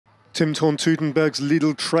Tim Thorn-Teutenberg's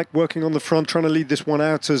Lidl Trek working on the front, trying to lead this one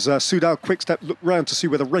out as Soudal Quickstep look round to see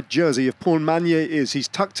where the red jersey of Paul Magnier is. He's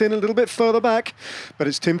tucked in a little bit further back, but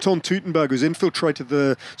it's Tim Thorn-Teutenberg who's infiltrated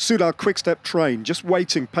the Soudal Quickstep train, just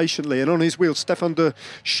waiting patiently. And on his wheel, Stefan de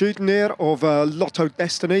Schuyteneer of Lotto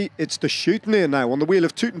Destiny. It's de Schuyteneer now on the wheel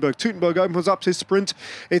of Teutenberg. Teutenberg opens up his sprint.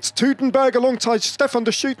 It's Teutenberg alongside Stefan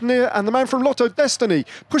de Schuyteneer and the man from Lotto Destiny,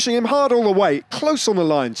 pushing him hard all the way, close on the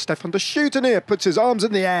line. Stefan de Schuyteneer puts his arms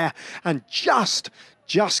in the air and just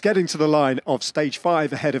getting to the line of stage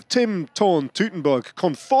 5 ahead of Tim Thorn-Teutenberg.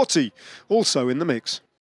 Conforti also in the mix.